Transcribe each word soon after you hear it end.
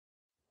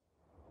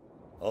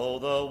Oh,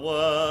 the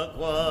work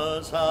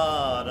was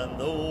hard and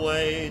the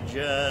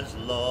wages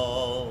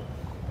low.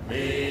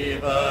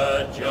 Leave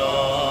her,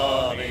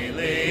 Johnny,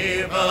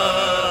 leave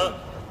her.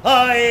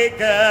 I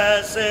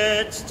guess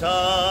it's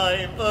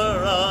time for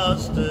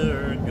us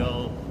to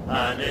go,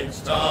 and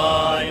it's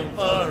time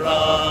for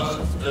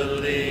us to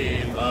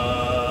leave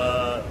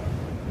her.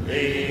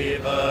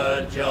 Leave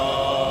her,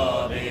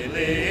 Johnny,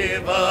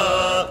 leave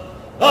her.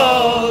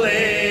 Oh,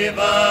 leave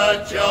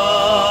her,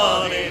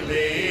 Johnny,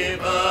 leave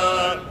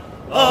her.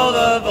 Oh,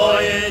 the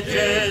voyage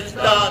is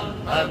done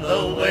and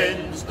the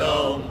winds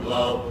don't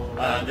blow,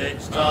 and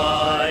it's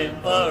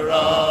time for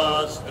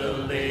us to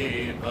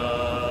leave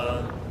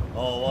her.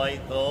 Oh, I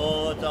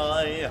thought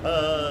I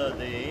heard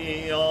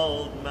the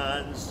old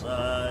man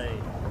say,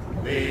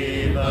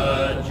 leave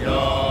her,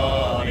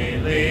 Johnny,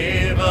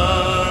 leave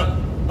her.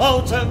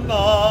 Oh,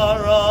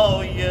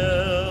 tomorrow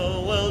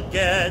you will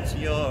get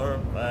your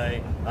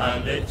pay,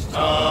 and it's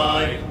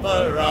time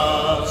for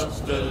us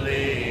to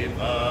leave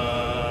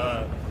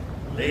her.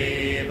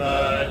 Leave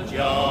her,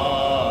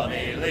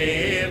 Johnny,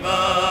 leave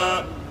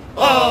her.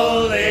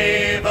 Oh,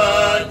 leave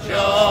her,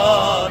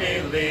 Johnny,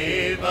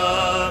 leave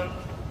her.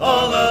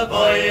 Oh, the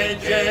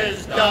voyage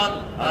is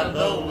done and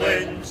the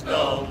winds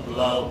don't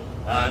blow,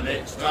 and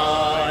it's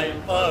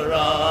time for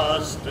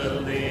us to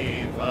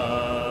leave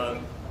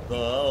her.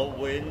 The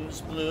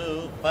winds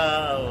blew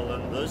foul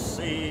and the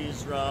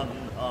seas run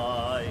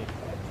high.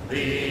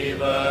 Leave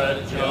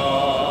her,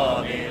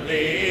 Johnny,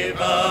 leave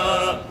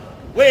her.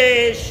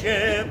 We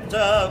shipped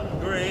 'em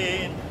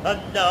green and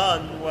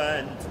none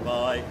went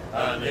by,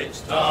 and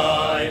it's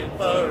time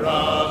for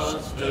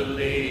us to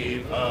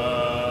leave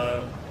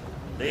her.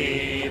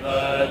 Leave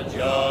her,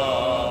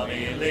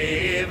 Johnny,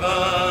 leave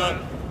her.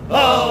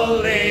 Oh,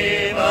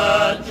 leave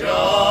her,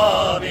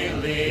 Johnny,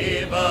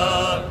 leave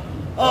her.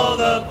 Oh,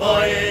 the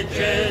voyage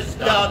is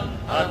done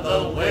and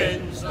the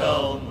winds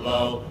don't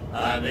blow,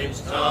 and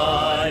it's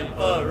time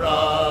for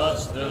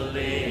us to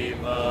leave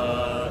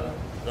her.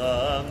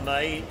 The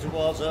mate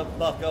was a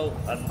bucko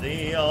and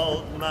the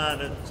old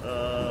man a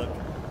tug.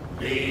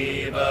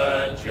 Leave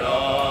her,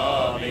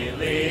 Johnny,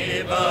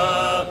 leave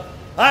her.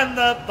 And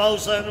the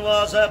bosun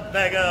was a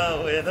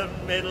beggar with a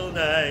middle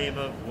name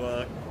of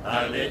work,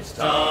 and it's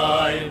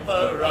time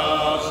for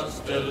us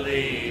to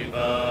leave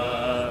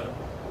her.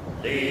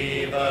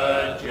 Leave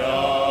her,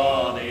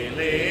 Johnny,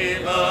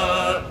 leave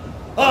her.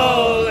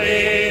 Oh,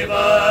 leave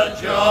her,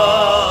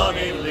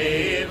 Johnny,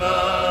 leave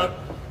her.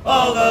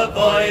 Oh, the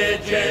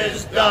voyage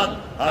is done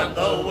and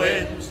the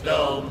winds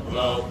don't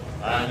blow,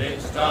 and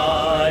it's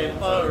time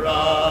for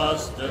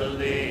us to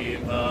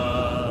leave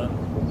her.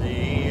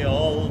 The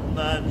old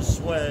man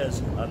swears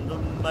and the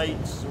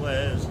mate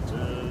swears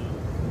too.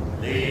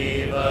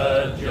 Leave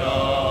her,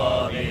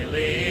 Johnny,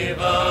 leave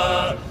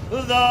her.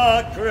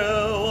 The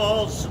crew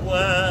all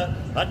swear,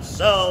 and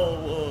so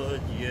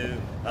would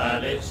you,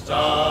 and it's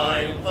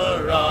time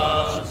for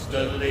us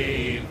to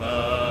leave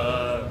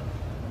her.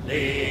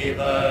 Leave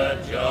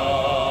her,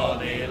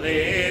 Johnny,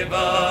 leave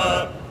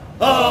her.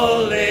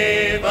 Oh,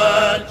 leave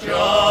her,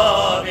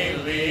 Johnny,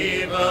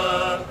 leave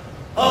her.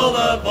 Oh,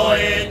 the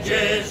voyage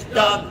is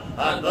done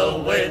and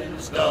the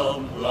winds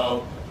don't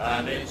blow,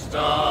 and it's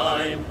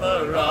time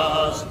for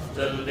us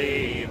to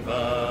leave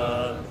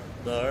her.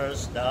 The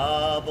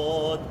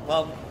starboard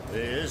pump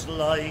is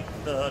like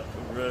the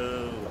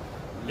crew.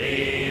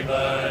 Leave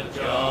her,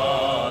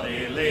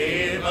 Johnny,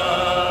 leave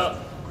her.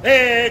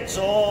 It's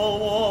all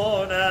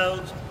worn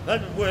out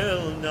and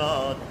will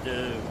not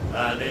do,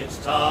 and it's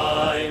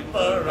time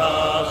for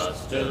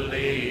us to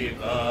leave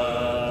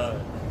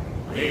her.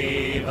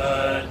 Leave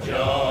her,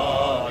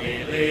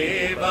 Johnny,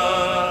 leave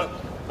her.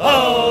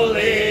 Oh,